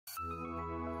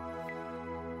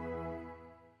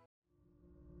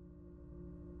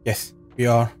Yes, we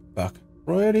are back.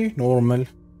 Pretty normal.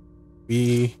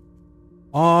 We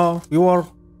we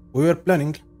were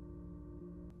planning.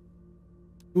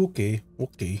 Okay.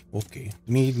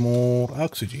 Need more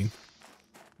oxygen.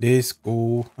 Let's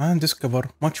go and discover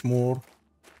much more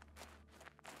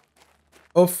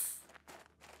of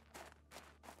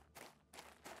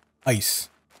ice.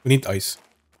 We need ice.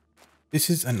 This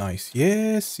is an ice.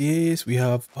 Yes, we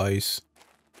have ice.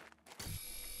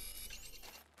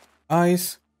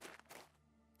 Ice,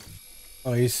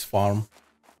 ice farm.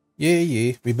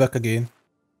 Yeah, we back again.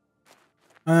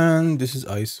 And this is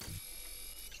ice.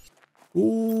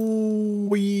 Ooh,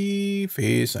 we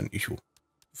face an issue.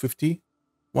 50,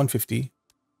 150,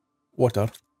 water.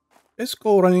 Let's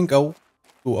go running out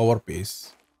to our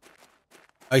base.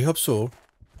 I hope so.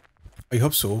 I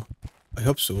hope so. I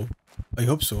hope so. I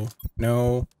hope so.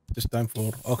 No, it's time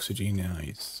for oxygen.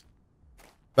 Nice.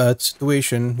 Bad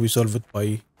situation. We solve it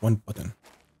by one button.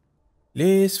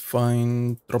 Let's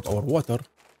find drop our water.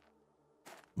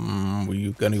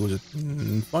 We gonna use it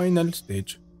in final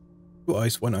stage. 2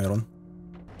 ice, 1 iron.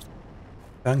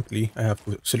 Thankfully, I have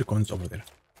 2 silicons over there.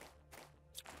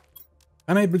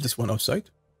 Can I build this one outside?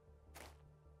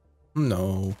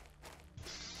 No.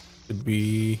 Should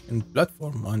be in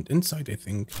platform and inside, I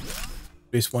think.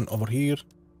 Place one over here.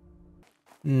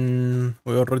 We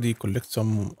already collect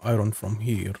some iron from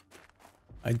here.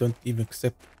 I don't even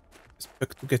expect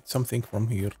to get something from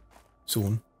here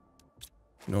soon.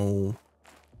 No.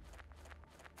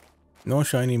 No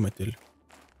shiny metal.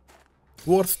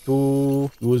 Worth to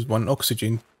use one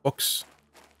oxygen box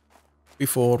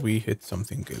before we hit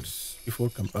something else. Before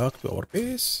come back to our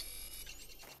base.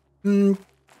 No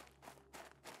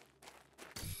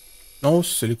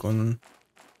silicon.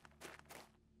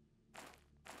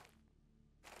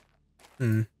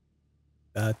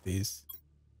 That is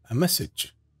a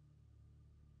message.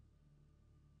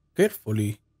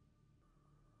 Carefully.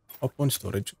 Open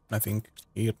storage. Nothing.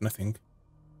 Here, nothing.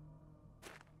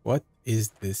 What is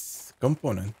this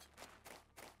component?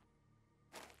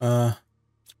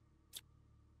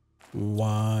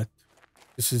 What?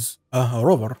 This is a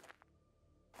rover.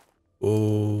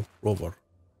 Oh, rover.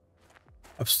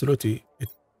 Absolutely. It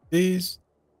is.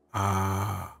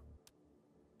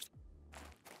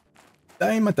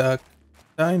 Time attack.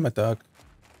 Time attack.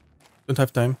 Don't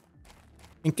have time.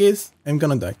 In case I'm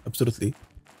gonna die. Absolutely.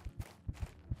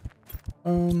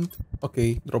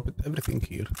 Okay, drop it everything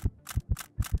here.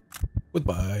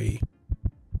 Goodbye.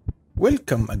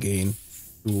 Welcome again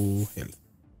to hell.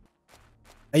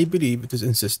 I believe it is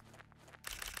insist.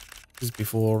 This is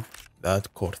before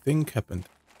that core thing happened.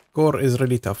 Core is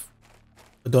really tough.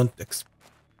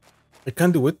 I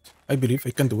can do it. I believe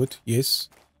I can do it. Yes.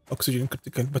 Oxygen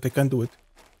critical, but I can do it.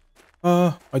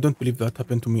 I don't believe that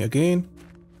happened to me again.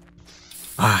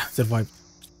 Survived.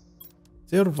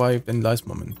 Survived in last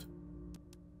moment.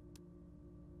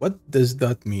 What does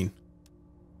that mean?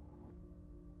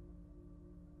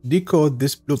 Decode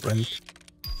this blueprint.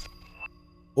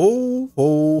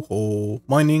 Oh.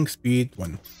 Mining speed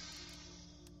 1.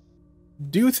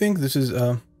 Do you think this is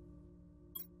a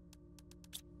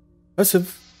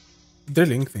passive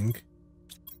drilling thing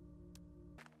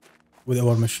with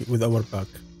our machine, with our back?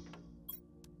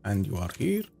 And you are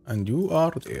here, and you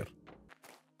are there.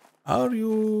 Are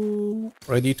you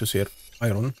ready to serve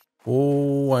iron?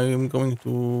 Oh, I am going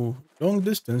to long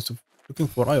distance looking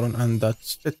for iron, and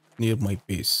that's it near my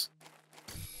base.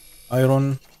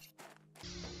 Iron.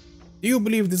 Do you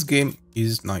believe this game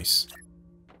is nice?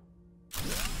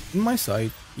 On my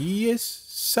side, yes,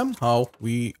 somehow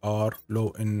we are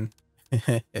low in.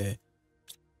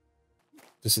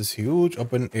 This is huge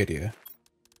open area.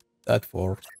 That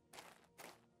for.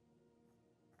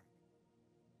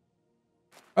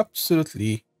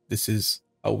 Absolutely, this is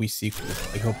how we seek it.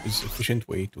 I hope it's efficient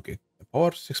way to get the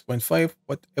power 6.5.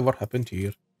 Whatever happened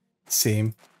here,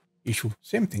 same issue,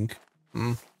 same thing.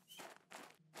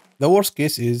 The worst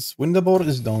case is when the power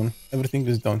is down, everything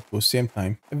is down to the same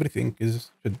time. Everything is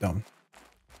shut down,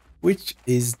 which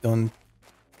is don't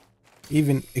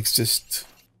even exist.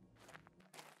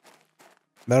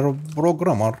 The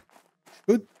programmer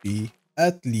should be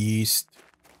at least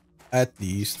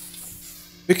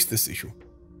fix this issue.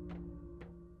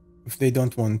 If they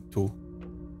don't want to,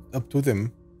 up to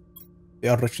them. They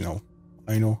are rich now.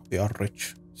 I know they are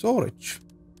rich. So rich.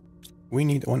 We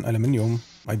need one aluminium.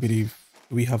 I believe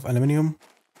we have aluminium.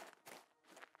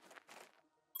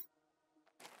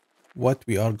 What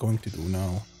we are going to do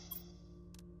now?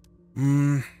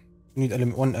 We need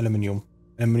one aluminium.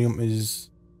 Aluminium is.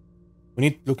 We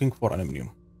need looking for aluminium.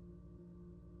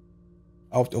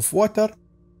 Out of water.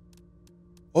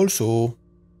 Also,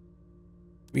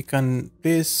 We can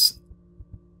place.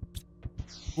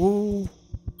 Oh,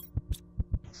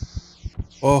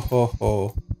 oh, ho,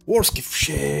 ho. Worst of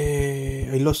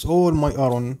shit. I lost all my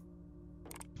iron.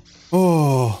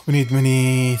 Oh, we need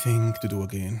many things to do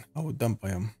again. How dumb I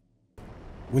am.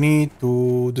 We need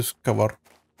to discover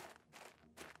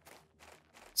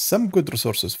some good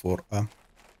resources for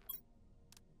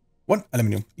one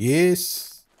aluminium.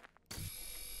 Yes.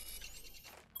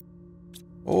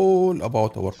 All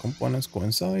about our components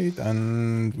coincide,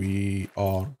 and we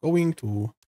are going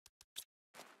to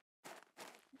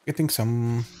getting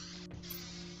some.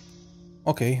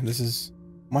 Okay, this is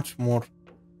much more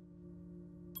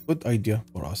good idea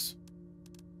for us.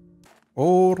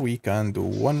 Or we can do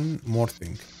one more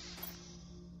thing,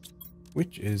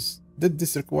 which is, did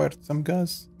this require some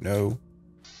gas? No.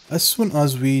 As soon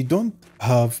as we don't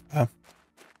have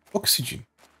oxygen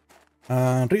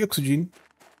and re-oxygen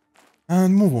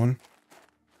and move on,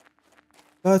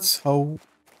 that's how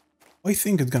I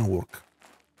think it's gonna work.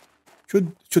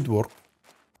 Should work.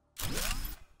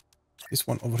 This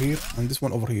one over here and this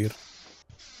one over here.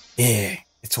 Yeah,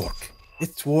 it's work.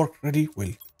 It's work ready.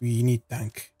 Well, we need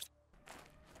tank.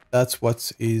 That's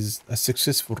what is a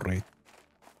successful rate.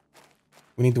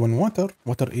 We need one water.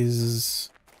 Water is...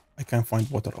 I can't find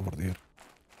water over there.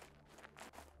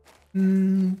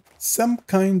 Some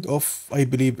kind of, I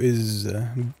believe, is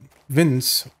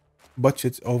Vince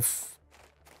budget of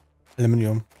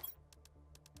aluminium.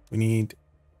 We need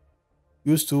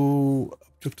used to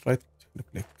object right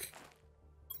click.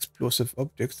 Explosive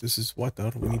objects. This is water.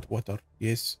 We need water.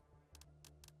 Yes.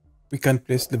 We can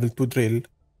place level 2 drill.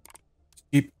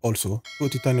 Keep also. 2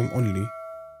 titanium only.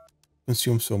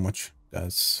 Consume so much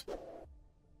gas.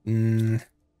 And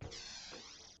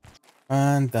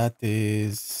that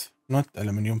is not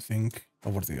aluminium thing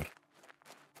over there.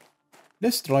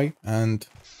 Let's try and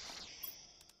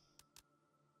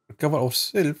recover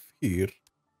ourselves here.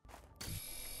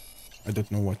 I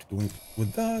don't know what to do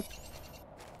with that.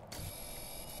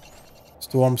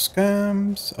 Storm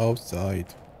scams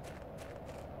outside.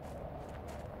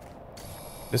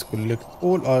 Let's collect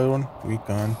all iron we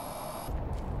can.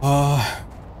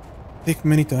 Take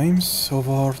many times,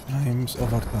 over times.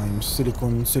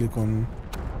 Silicon.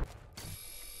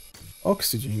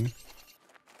 Oxygen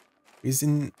is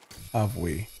in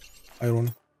halfway.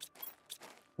 Iron.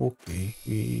 Okay,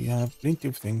 we have plenty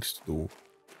of things to do.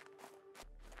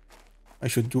 I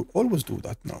should always do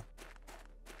that now.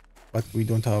 But we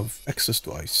don't have access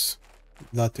to ice.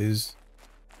 That is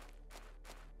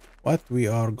what we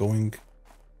are going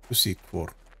to seek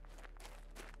for.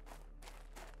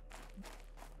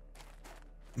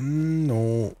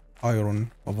 No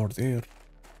iron over there.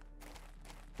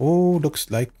 Oh,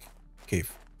 looks like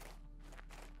cave.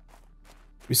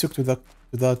 We stick to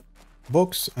that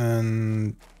box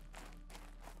and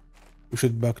we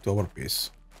should back to our base.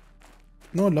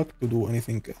 No luck to do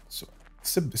anything else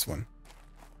except this one.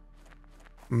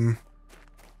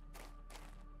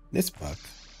 Let's back.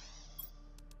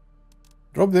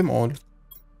 Drop them all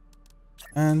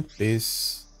and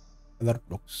place other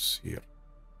blocks here.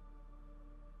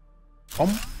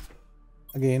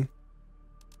 Again.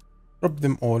 Drop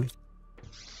them all.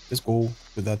 Let's go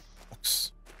to that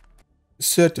box.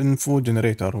 Certain food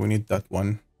generator. We need that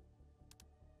one.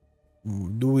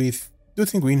 Do you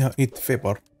think we need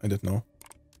vapor? I don't know.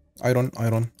 Iron.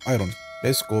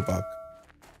 Let's go back.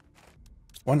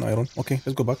 One iron. Okay,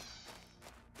 let's go back.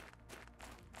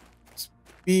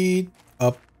 Speed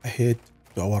up ahead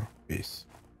to our base.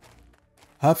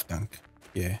 Half tank.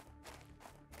 Yeah.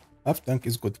 Half tank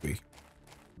is good way.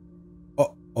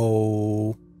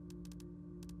 Oh.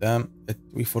 Damn it.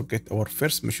 We forget our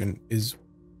first mission is...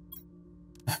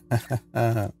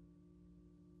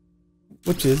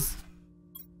 which is...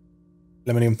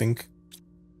 aluminium thing.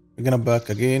 We're gonna back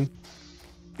again.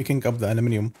 Picking up the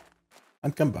aluminium.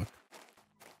 And come back.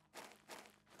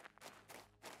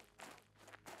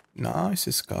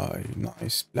 Nice sky.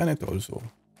 Nice planet also.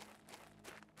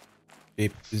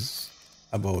 Shape is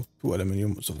about 2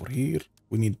 aluminium over here.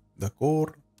 We need the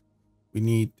core. We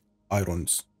need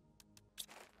irons.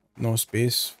 No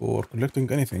space for collecting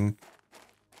anything.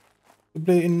 To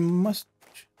play in much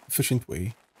efficient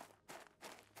way.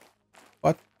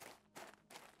 But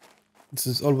this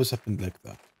has always happened like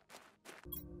that.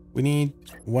 We need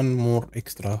one more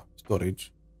extra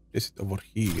storage. Place it over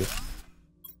here.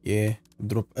 Yeah,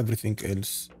 drop everything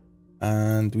else.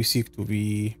 And we seek to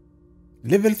be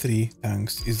level 3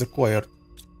 tanks is required.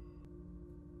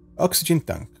 Oxygen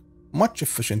tank. Much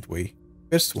efficient way.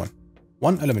 First one.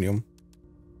 1 aluminium.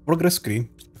 Progress screen.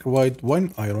 Required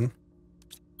 1 iron.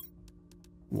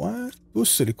 2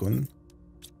 silicon.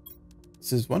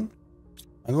 This is 1.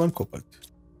 and 1 cobalt.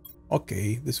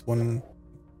 Okay, this one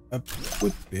a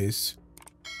good place.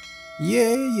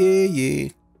 Yeah.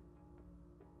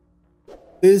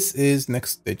 This is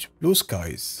next stage. Blue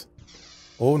skies.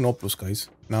 Oh, no blue skies.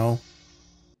 Now.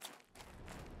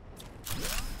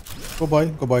 Go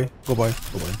by.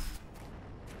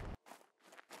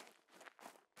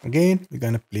 Again, we're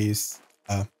gonna place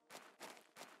a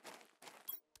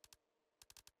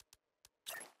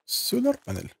solar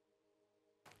panel.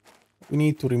 We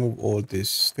need to remove all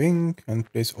this thing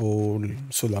and place all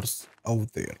solars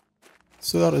out there.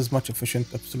 Solar is much efficient,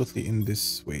 absolutely, in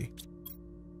this way.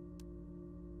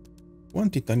 1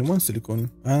 titanium, 1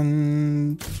 silicon,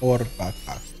 and our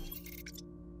backpack.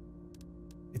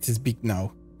 It is big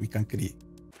now. We can create.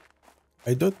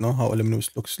 I don't know how aluminum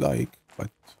looks like, but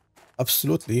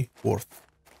absolutely worth.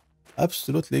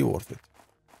 Absolutely worth it.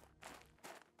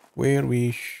 Where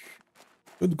we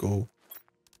should go.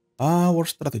 Our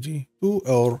strategy to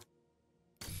our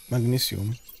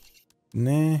magnesium.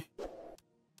 Nah.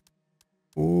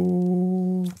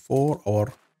 Oh, for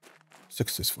our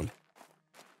successful.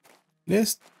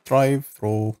 Let's drive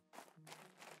through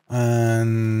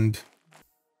and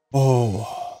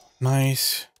oh,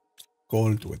 nice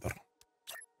cold weather.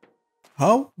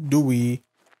 How do we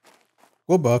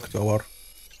go back to our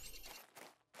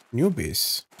new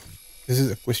base? This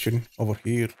is a question over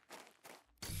here.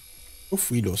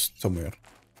 If we lost somewhere.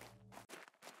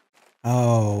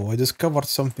 Oh, I discovered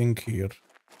something here,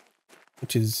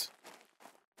 which is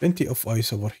plenty of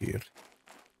ice over here.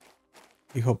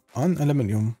 We have an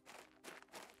aluminium.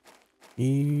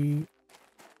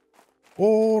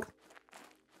 Or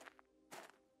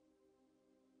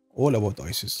all about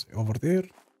ices over there.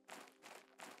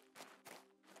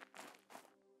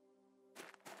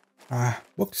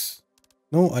 Box.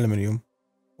 No aluminium.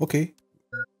 Okay.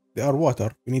 They are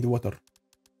water. We need water.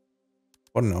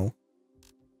 For now.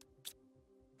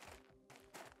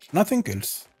 Nothing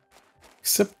else.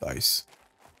 Except ice.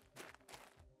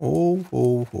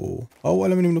 Oh. How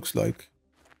aluminium looks like.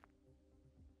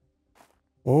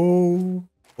 Oh.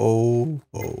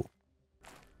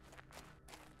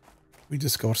 We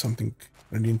discover something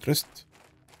really interesting.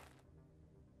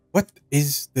 What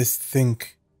is this thing?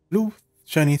 Blue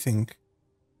shiny thing.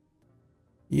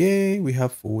 Yay, we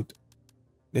have food.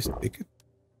 Let's take it.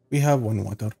 We have 1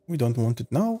 water. We don't want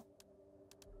it now.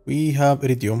 We have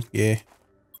iridium. Yeah.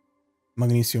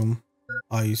 Magnesium.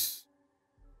 Ice.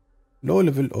 Low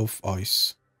level of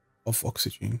ice. Of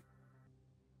oxygen.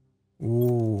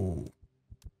 Ooh.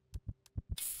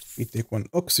 We take 1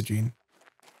 oxygen.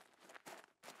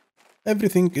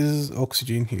 Everything is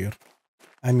oxygen here.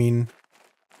 I mean,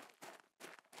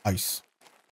 ice.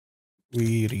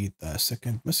 We read the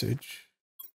second message.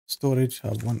 Storage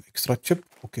have 1 extra chip.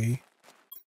 Okay.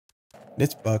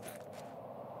 Let's back.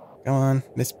 Come on,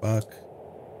 let's back.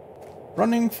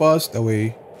 Running fast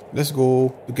away. Let's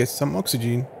go to get some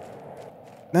oxygen.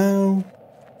 Now.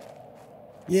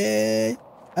 Yay!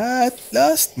 At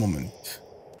last moment.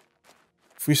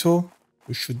 If we saw,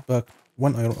 we should back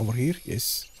 1 iron over here.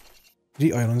 Yes.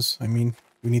 3 irons. I mean,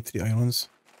 we need 3 irons.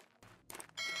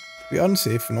 We are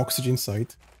unsafe in oxygen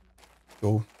side.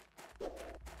 So,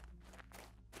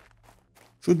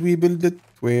 should we build it?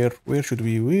 Where should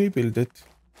we build it?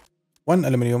 1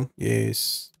 aluminium.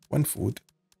 Yes. 1 food.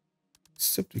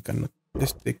 Except we cannot.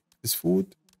 Let's take this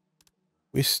food.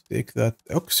 We take that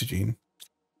oxygen.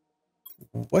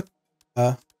 What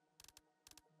a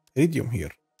iridium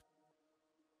here.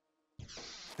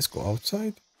 Let's go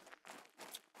outside.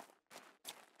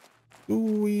 Do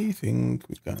we think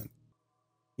we can?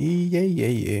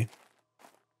 Yeah.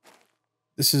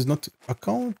 This is not a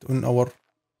count on our...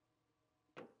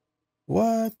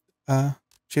 What a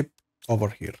chip over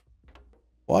here.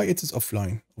 Why it is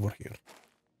offline over here?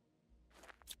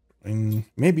 And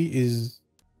maybe is...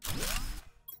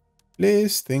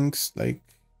 Place things like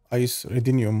ice,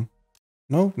 iridium.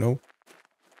 No.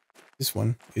 This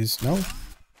one is no.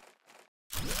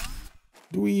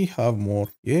 Do we have more?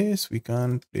 Yes, we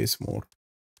can place more.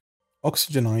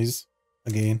 Oxygenize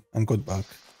again and go back.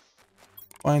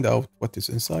 Find out what is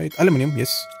inside. Aluminium,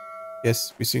 yes.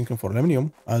 Yes, we're seeking for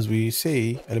aluminium. As we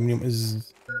say, aluminium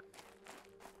is...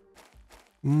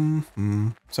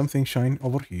 Something shine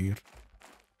over here.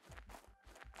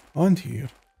 And here.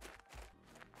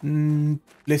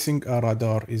 Placing a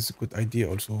radar is a good idea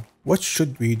also. What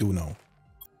should we do now?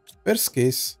 First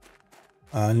case,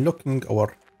 unlocking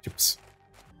our chips.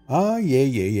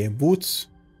 Yeah. Boots.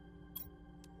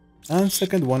 And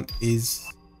second one is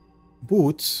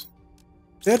boots.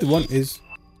 Third one is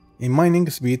a mining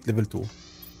speed level 2.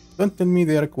 Don't tell me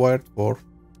they are required for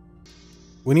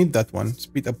We need that one.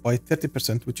 Speed up by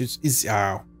 30%, which is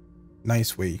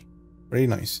nice way. Very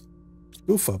nice.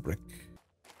 2 fabric.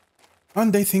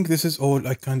 And I think this is all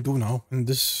I can do now in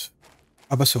this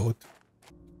episode.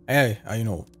 Hey, I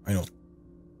know.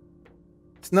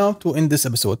 It's now to end this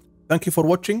episode. Thank you for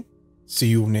watching. See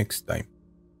you next time.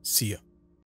 See ya.